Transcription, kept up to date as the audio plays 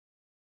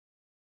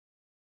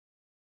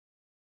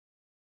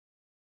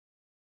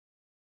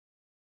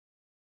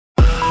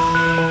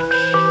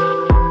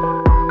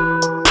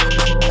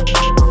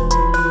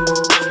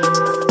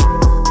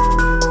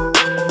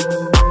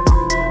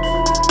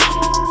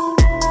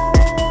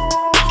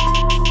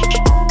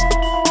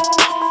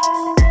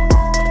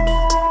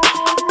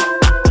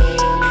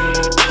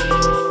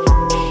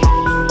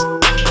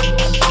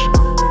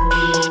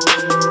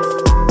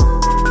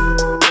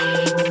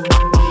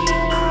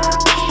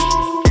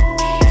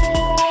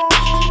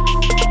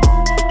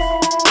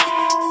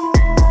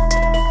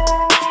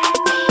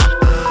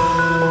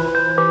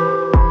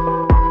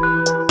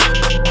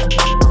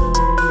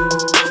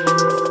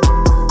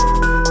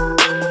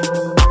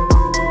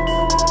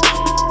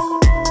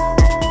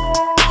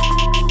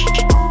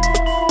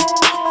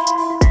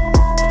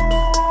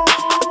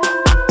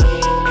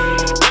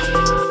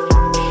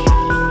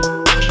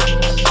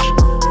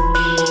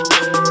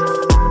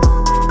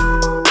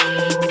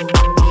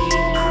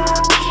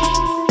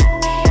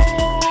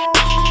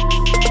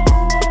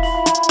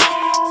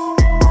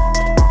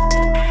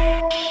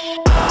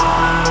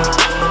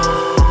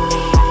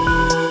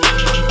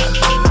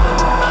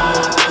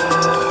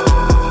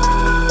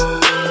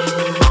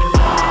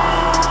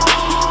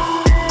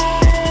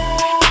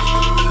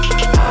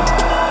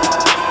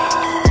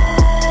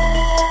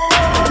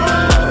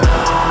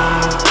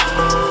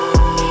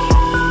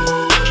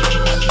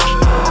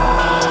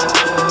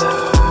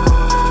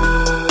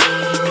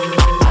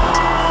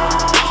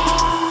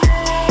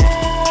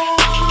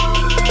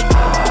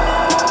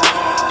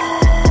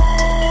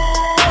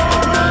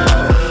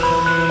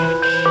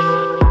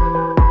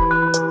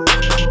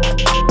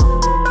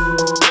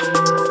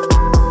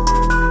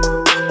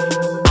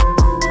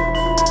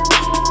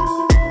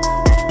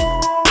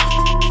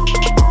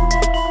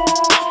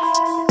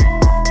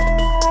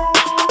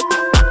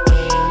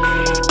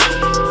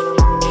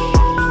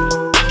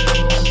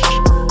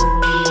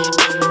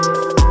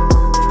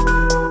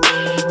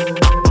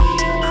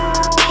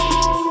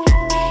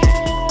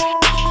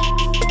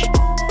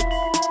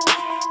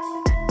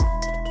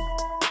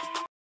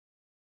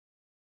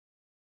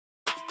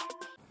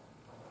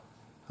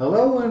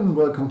Hello and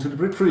welcome to the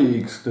Brick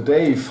Freaks.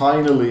 Today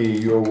finally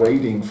you're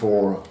waiting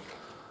for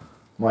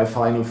my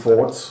final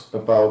thoughts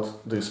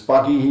about this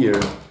buggy here.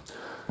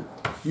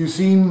 You've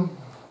seen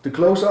the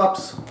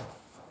close-ups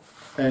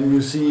and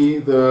you see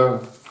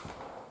the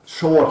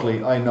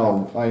shortly, I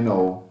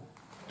know,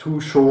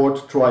 too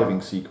short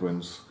driving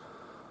sequence.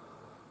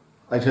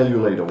 I tell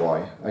you later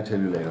why,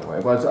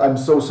 but I'm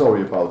so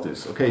sorry about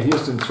this. Okay,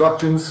 here's the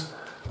instructions.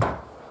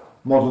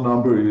 Model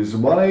number is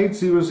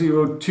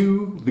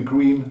 18002, the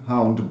green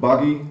Hound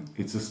buggy.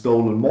 It's a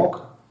stolen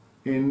mock.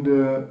 In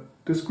the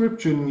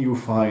description you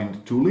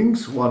find two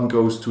links. One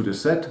goes to the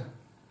set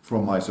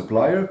from my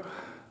supplier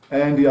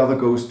and the other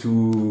goes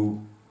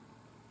to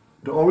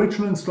the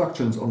original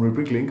instructions on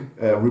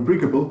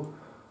Rebrickable,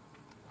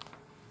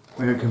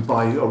 where you can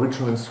buy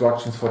original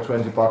instructions for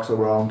 20 bucks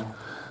around.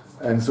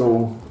 And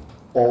so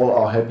all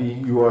are happy,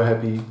 you are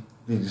happy,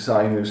 the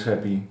designer is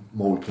happy,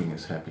 Mould King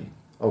is happy.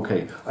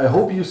 Okay, I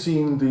hope you've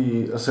seen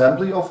the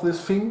assembly of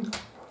this thing.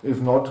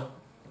 If not,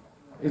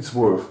 it's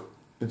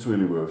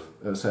really worth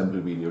an assembly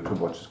video to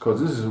watch,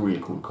 because this is a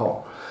really cool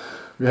car.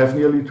 We have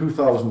nearly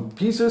 2000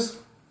 pieces,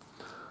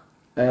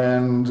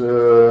 and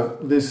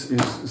this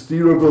is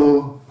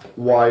steerable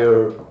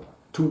wire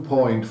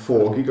 2.4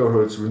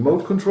 gigahertz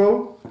remote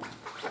control,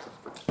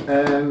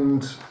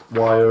 and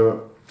via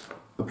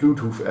a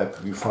Bluetooth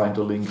app. You find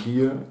the link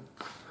here.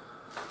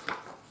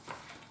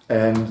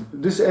 And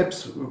this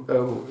app's,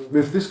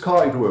 with this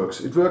car it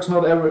works. It works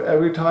not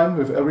every time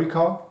with every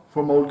car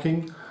from Mould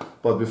King,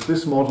 but with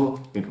this model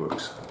it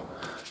works.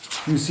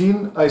 You've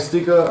seen I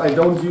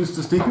don't use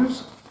the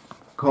stickers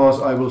because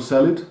I will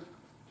sell it,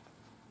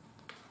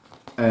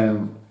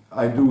 and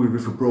I do it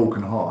with a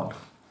broken heart.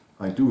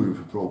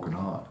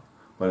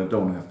 But I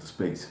don't have the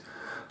space.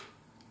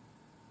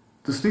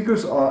 The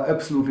stickers are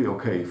absolutely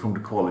okay from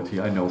the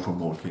quality I know from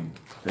Mould King.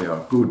 They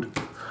are good,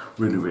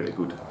 really, really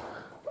good.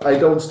 I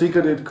don't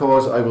sticker it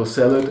because I will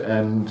sell it,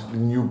 and the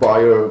new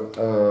buyer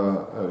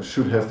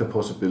should have the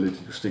possibility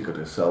to sticker it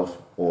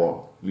herself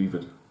or leave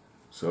it.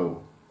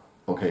 So,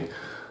 okay.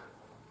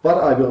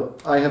 But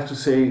I have to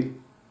say,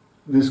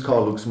 this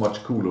car looks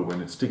much cooler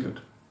when it's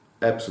stickered.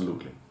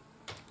 Absolutely.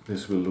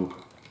 This will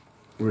look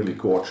really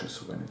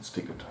gorgeous when it's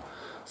stickered.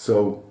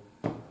 So,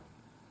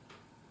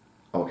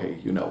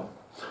 okay, you know.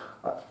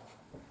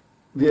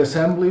 The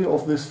assembly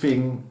of this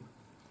thing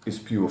is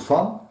pure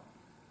fun.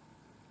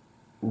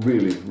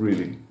 Really,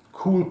 really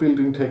cool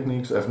building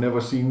techniques. I've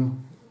never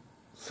seen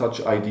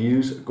such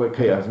ideas.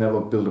 Okay, I've never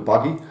built a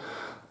buggy,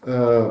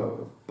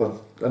 but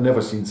I've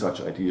never seen such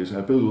ideas.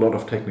 I build a lot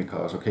of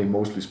Technicars, okay,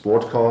 mostly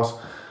sport cars.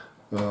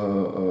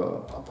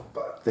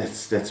 But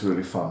that's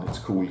really fun, it's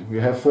cool.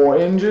 We have 4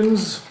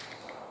 engines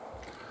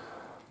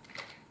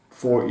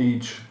for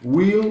each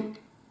wheel,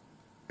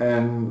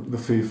 and the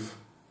 5th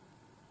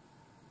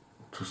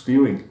to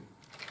steering.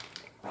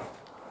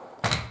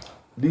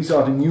 These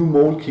are the new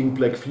Mould King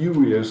Black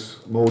Furious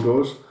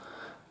motors,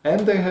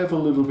 and they have a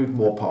little bit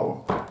more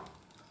power.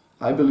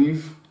 I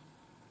believe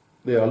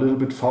they are a little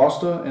bit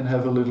faster and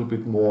have a little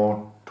bit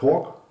more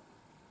torque.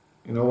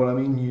 You know what I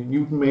mean?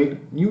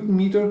 Newton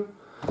meter.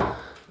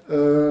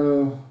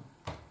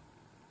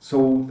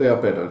 So they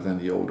are better than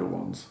the older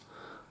ones.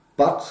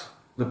 But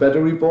the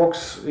battery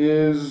box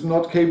is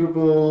not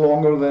capable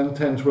longer than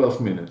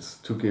 10-12 minutes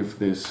to give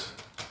this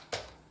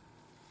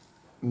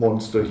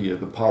monster here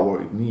the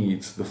power it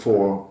needs, the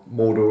 4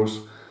 motors.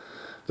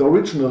 The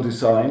original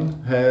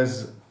design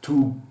has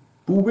 2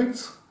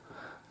 Buggys,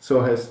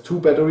 so it has 2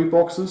 battery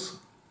boxes,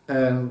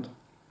 and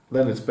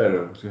then it's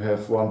better. You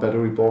have 1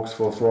 battery box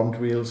for front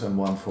wheels and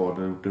 1 for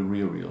the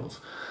rear wheels.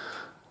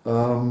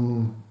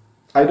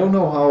 I don't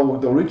know how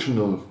the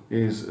original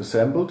is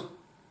assembled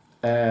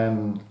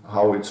and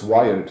how it's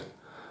wired,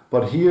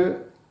 but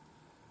here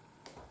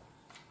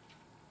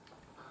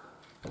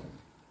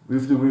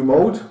with the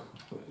remote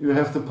you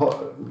have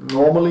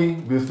normally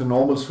with the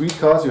normal street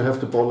cars you have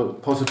the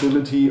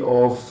possibility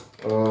of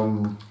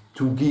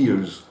 2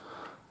 gears.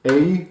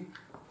 A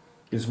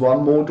is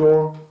 1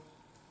 motor,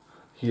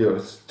 here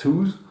it's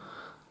 2,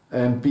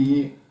 and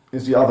B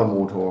is the other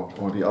motor,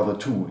 or the other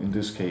 2 in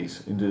this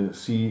case. In the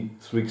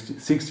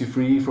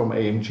C63 from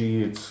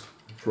AMG it's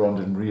front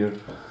and rear,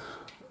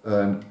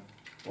 and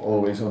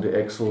always on the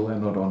axle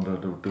and not on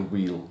the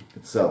wheel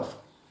itself.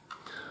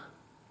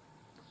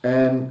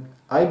 And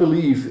I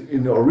believe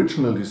in the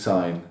original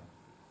design,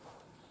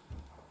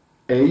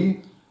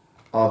 A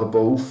are the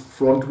both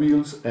front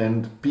wheels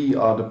and B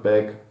are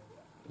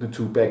the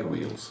 2 back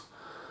wheels.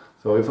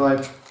 So if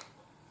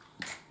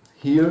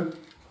here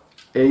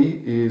A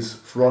is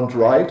front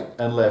right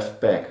and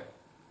left back,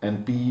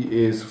 and B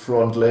is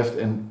front left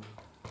and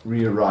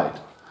rear right,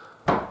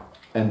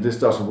 and this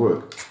doesn't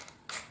work.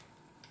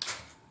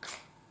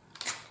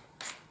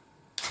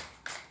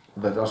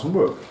 That doesn't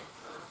work.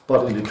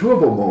 But in the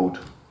turbo mode,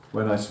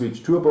 when I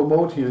switch turbo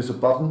mode, here is a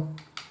button,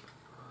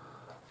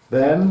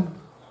 then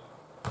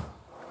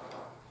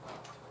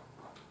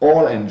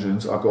all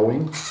engines are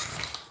going,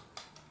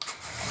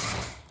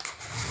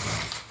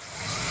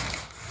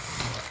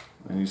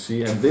 and you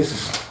see, and this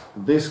is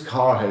this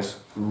car has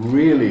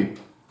really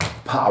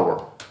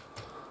power.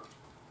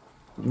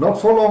 Not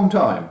for a long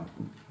time,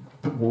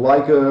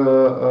 like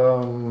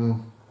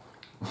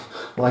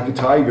a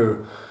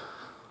tiger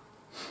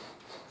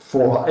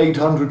for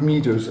 800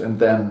 meters and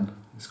then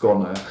it's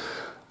gone.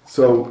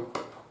 So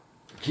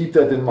keep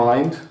that in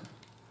mind.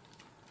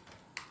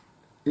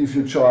 If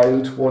your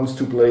child wants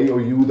to play or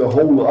you the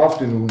whole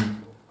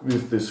afternoon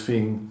with this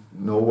thing,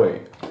 no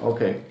way.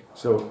 Okay,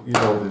 so you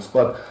know this,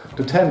 but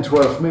the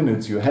 10-12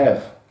 minutes you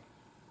have,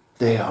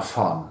 they are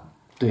fun.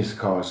 This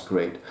car is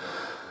great.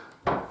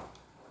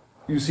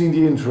 You've seen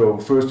the intro,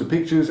 first the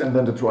pictures and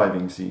then the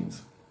driving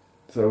scenes.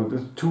 So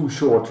the 2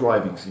 short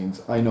driving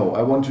scenes. I know,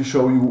 I want to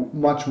show you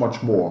much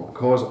more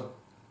because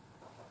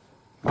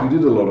we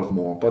did a lot of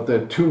more, but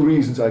there are 2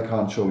 reasons I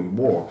can't show you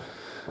more.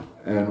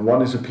 And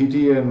one is a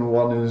pity and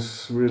one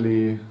is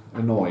really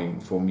annoying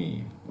for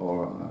me.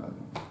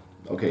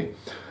 Okay,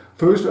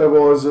 first I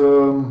was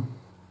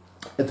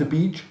at the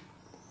beach,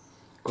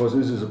 because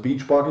this is a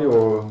beach buggy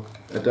or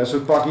a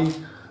desert buggy,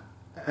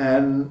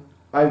 and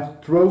I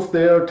drove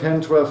there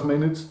 10-12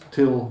 minutes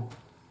till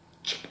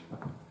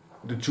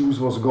the juice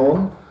was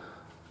gone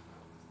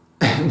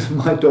and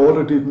my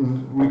daughter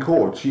didn't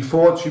record. She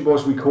thought she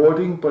was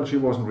recording, but she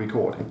wasn't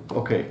recording.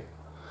 Okay,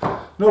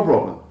 no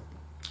problem.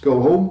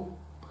 Go home,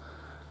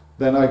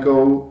 then I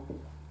go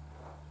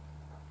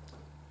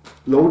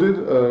load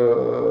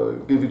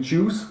it, give it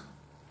juice,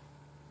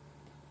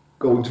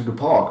 go into the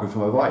park with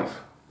my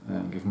wife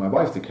and give my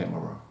wife the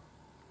camera.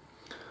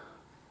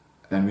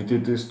 And we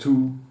did these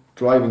 2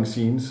 driving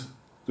scenes,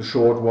 the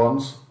short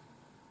ones,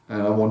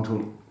 and I want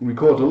to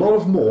record a lot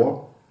of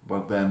more,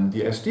 but then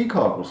the SD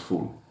card was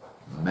full.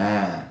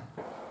 Man.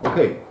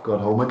 Okay,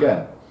 got home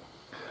again.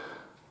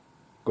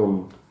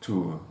 Go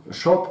to a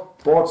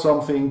shop, bought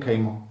something,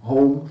 came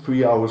home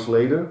 3 hours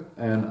later,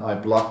 and I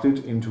plugged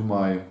it into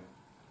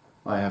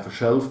I have a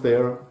shelf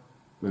there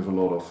with a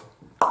lot of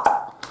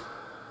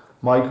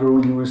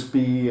micro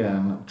USB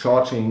and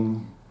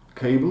charging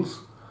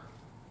cables.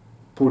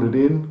 Put it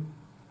in,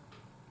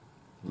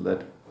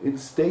 let it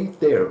stayed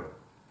there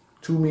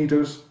 2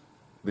 meters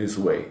this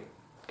way.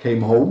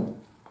 Came home,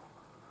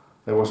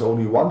 there was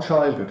only 1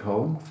 child at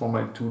home for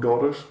my 2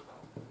 daughters,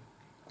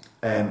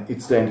 and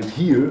it standed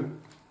here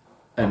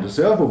and the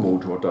servo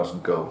motor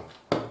doesn't go.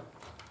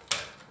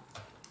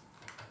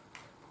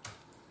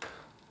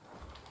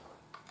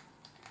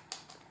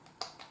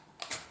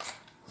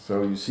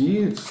 So you see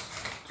it's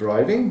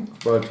driving,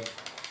 but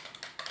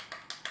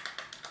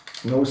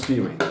no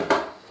steering.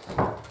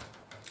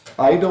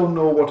 I don't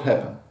know what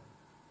happened.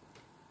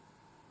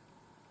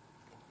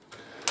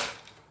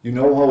 You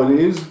know how it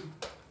is?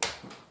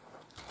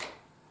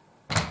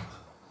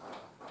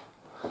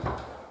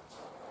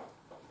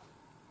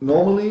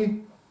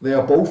 Normally they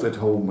are both at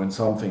home when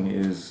something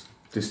is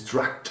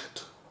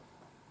distracted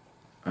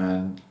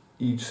and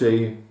each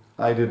say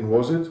I didn't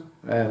was it,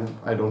 and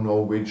I don't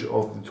know which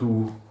of the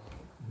 2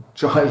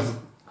 child.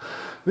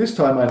 This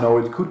time I know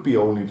it could be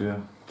only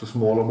the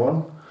smaller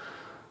one,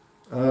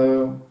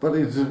 but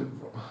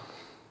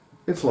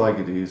it's like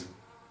it is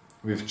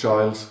with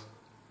childs.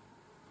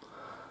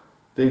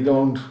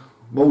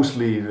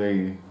 Mostly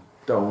they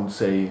don't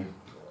say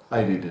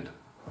I did it.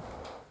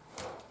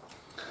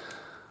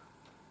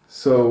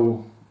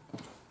 So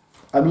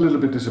I'm a little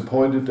bit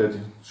disappointed that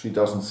she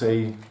doesn't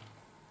say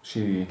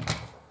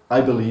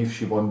I believe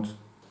she wants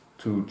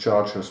to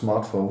charge her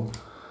smartphone,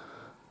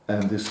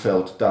 and this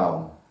fell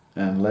down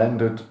and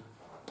landed,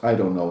 I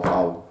don't know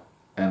how,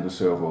 and the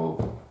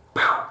servo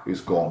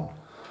is gone.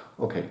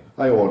 Okay,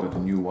 I ordered a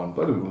new one,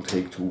 but it will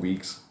take 2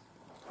 weeks.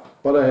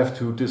 But I have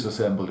to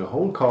disassemble the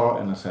whole car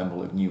and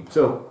assemble it new.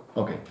 So,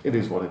 okay, it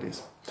is what it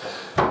is.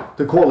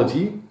 The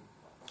quality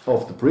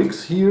of the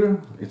bricks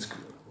here, it's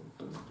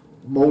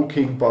Mould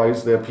King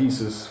buys their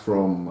pieces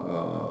from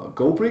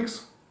Go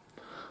Bricks,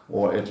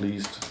 or at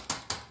least,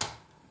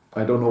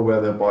 I don't know where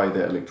they buy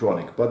their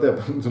electronic, but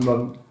the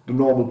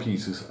normal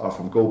pieces are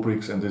from Go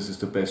Bricks, and this is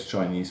the best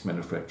Chinese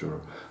manufacturer.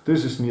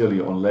 This is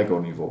nearly on Lego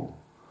niveau.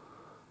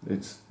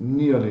 It's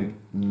nearly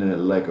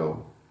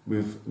Lego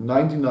with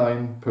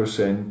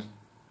 99%.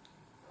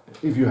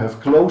 If you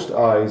have closed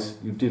eyes,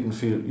 you don't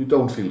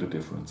feel the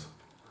difference.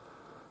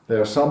 There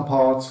are some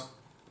parts,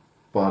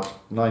 but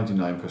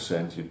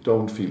 99% you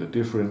don't feel a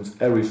difference.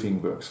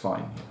 Everything works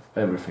fine here.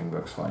 Everything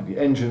works fine. The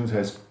engines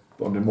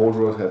on the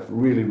motors have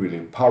really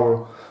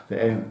power.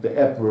 The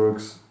app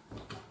works.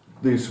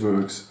 This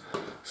works.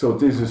 So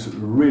this is a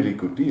really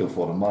good deal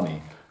for the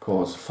money,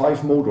 because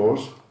 5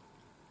 motors,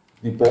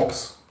 the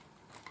box,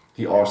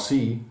 the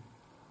RC,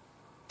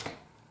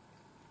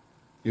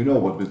 you know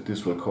what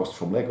this will cost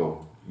from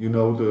Lego. You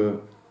know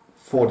the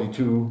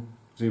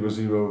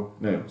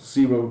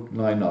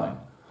 099.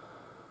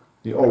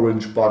 The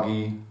orange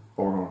buggy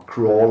or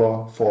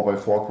crawler,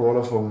 4x4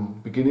 crawler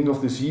from beginning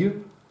of this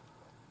year.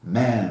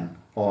 Man,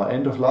 or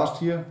end of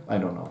last year? I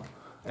don't know.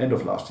 End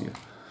of last year.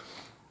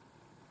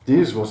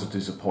 This was a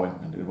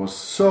disappointment. It was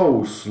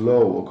so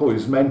slow. Of course,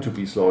 it's meant to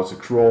be slow. It's a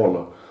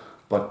crawler.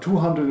 But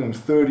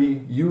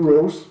 230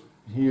 euros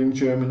here in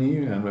Germany,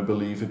 and I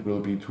believe it will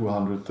be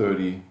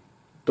 $230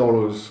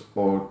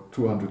 or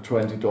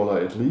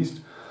 $220 at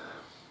least.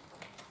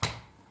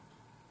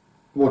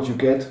 What you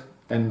get,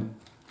 and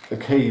a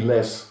K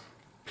less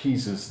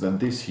pieces than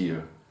this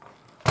here.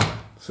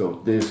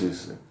 So this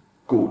is a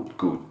good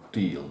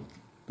deal.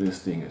 This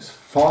thing is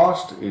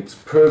fast, it's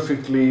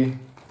perfectly,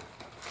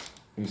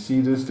 you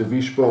see this, the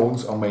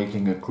wishbones are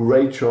making a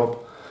great job.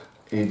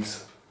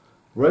 It's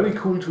very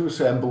cool to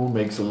assemble,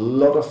 makes a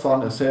lot of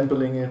fun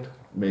assembling it,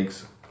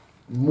 makes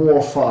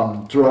more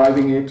fun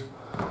driving it.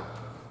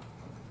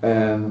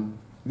 And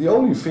the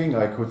only thing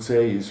I could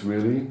say is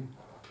really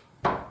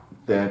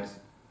that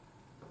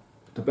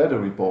the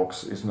battery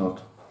box is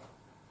not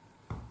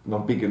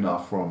big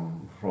enough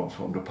from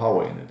the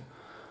power in it.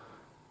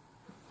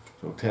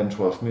 So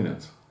 10-12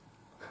 minutes.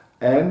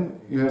 And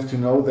you have to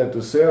know that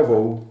the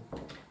servo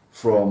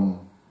from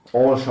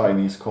all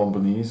Chinese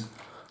companies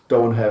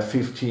don't have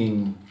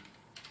 15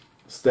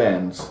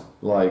 stands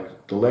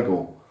like the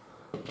Lego.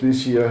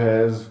 This here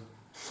has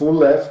full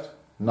left,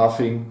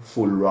 nothing,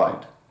 full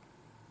right.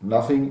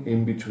 Nothing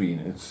in between.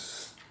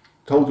 It's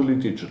totally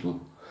digital.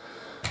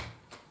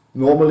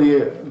 Normally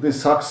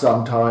this sucks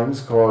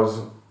sometimes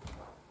because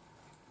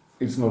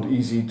it's not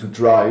easy to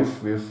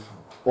drive with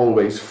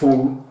always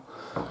full.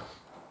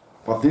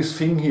 But this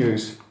thing here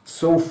is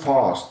so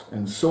fast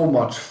and so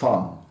much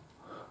fun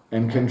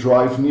and can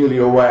drive nearly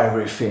over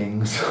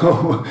everything.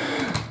 So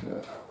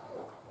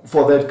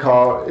for that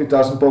car it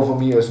doesn't bother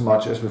me as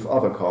much as with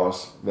other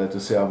cars that the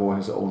servo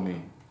has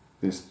only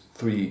these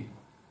 3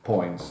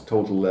 points,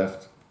 total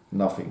left,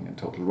 nothing, and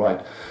total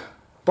right.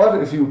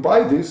 But if you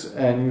buy this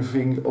and you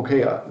think,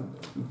 okay,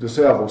 the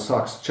servo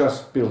sucks,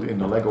 just build in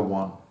the Lego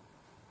one.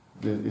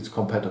 It's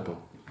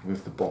compatible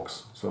with the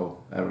box,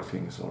 so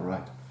everything is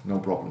alright. No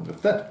problem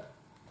with that.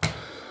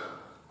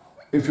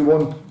 If you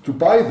want to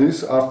buy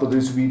this after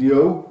this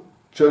video,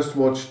 just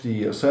watch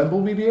the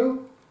assemble video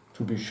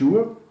to be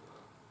sure.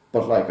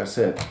 But like I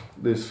said,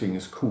 this thing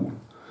is cool.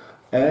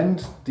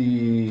 And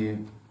the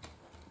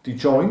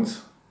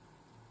joints,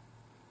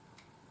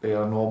 they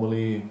are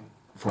normally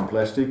from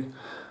plastic.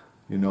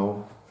 You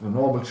know, the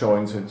normal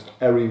joints at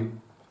every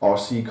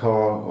RC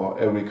car or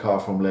every car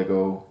from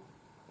Lego,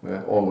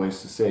 they're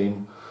always the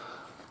same.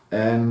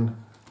 And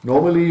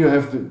normally you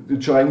have the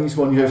Chinese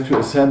one, you have to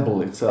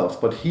assemble itself.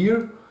 But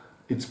here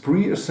it's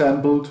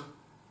pre-assembled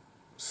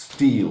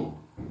steel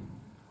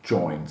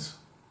joints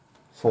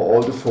for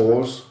all the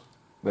force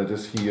that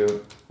is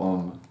here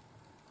on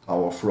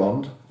our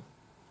front,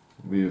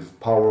 with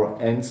power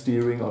and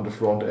steering on the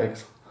front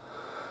axle.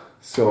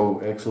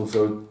 So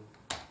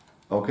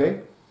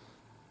okay,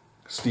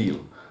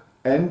 steel.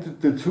 And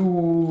the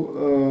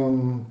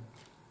two,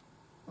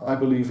 I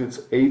believe it's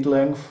 8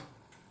 length,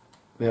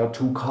 there are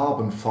 2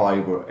 carbon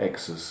fiber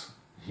axes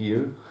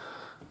here,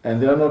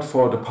 and they are not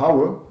for the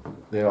power,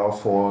 they are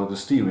for the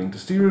steering. The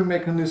steering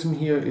mechanism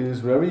here is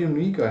very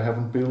unique. I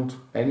haven't built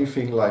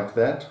anything like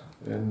that,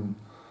 and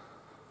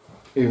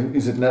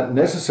is it not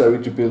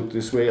necessary to build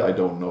this way? I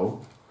don't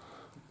know,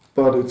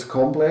 but it's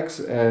complex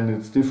and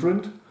it's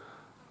different,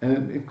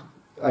 and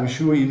I'm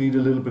sure you need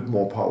a little bit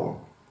more power,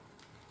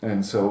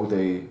 and so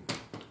they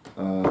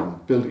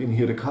built in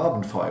here the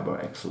carbon fiber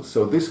axles.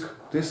 So this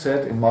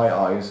set in my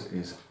eyes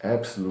is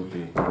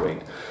absolutely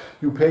great.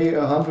 You pay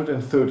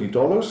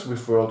 $130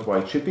 with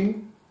worldwide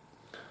shipping.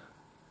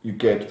 You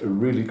get a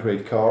really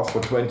great car.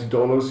 For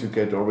 $20 you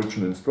get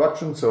original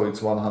instructions, so it's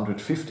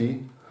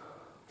 $150.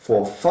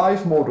 For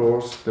 5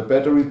 motors, the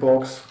battery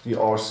box, the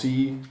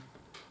RC,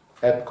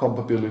 app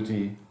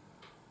compatibility,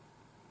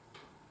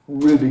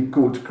 really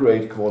good,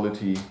 great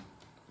quality,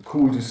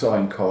 cool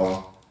design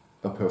car,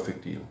 a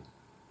perfect deal.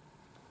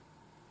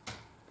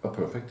 A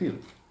perfect deal.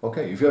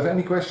 Okay, if you have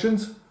any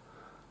questions,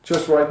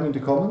 just write me in the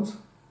comments.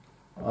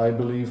 I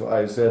believe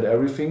I said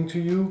everything to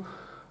you.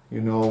 You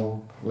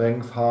know,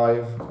 length,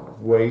 height,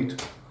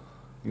 weight,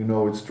 you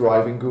know it's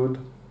driving good.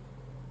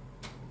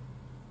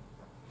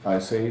 I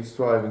say it's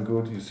driving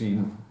good. You see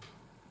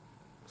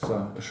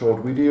a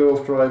short video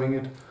of driving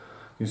it.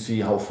 You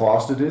see how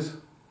fast it is.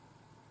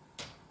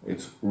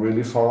 It's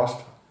really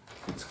fast.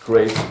 It's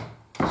great.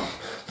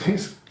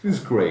 This is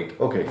great.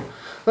 Okay,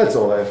 that's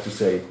all I have to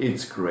say.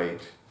 It's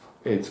great.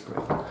 It's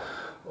great.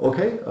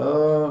 Okay,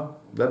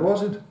 that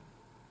was it.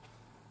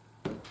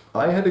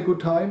 I had a good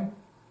time,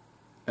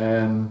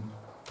 and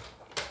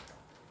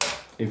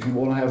if you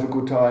want to have a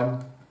good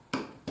time,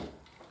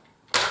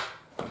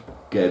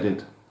 get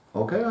it.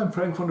 Okay, I'm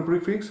Frank from the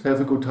Brick Freaks.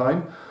 Have a good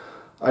time.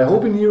 I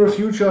hope in the near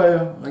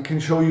future I can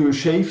show you a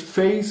shaved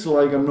face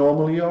like I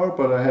normally are,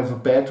 but I have a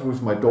bet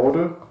with my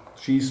daughter.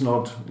 She's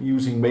not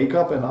using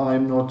makeup and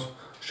I'm not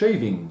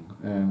shaving,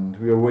 and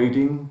we are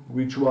waiting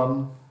which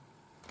one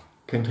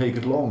can take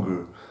it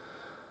longer.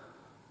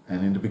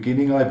 And in the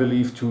beginning I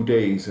believe 2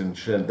 days, and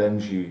then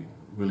she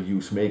will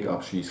use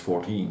makeup. She's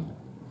 14.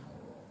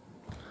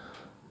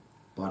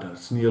 But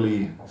it's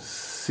nearly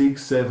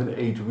 6, 7,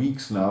 8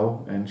 weeks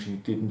now and she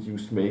didn't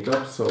use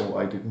makeup, so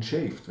I didn't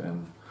shave,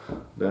 and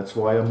that's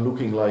why I'm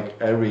looking like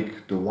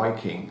Eric the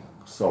Viking.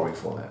 sorry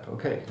for that.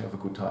 Okay, have a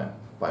good time.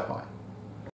 Bye bye.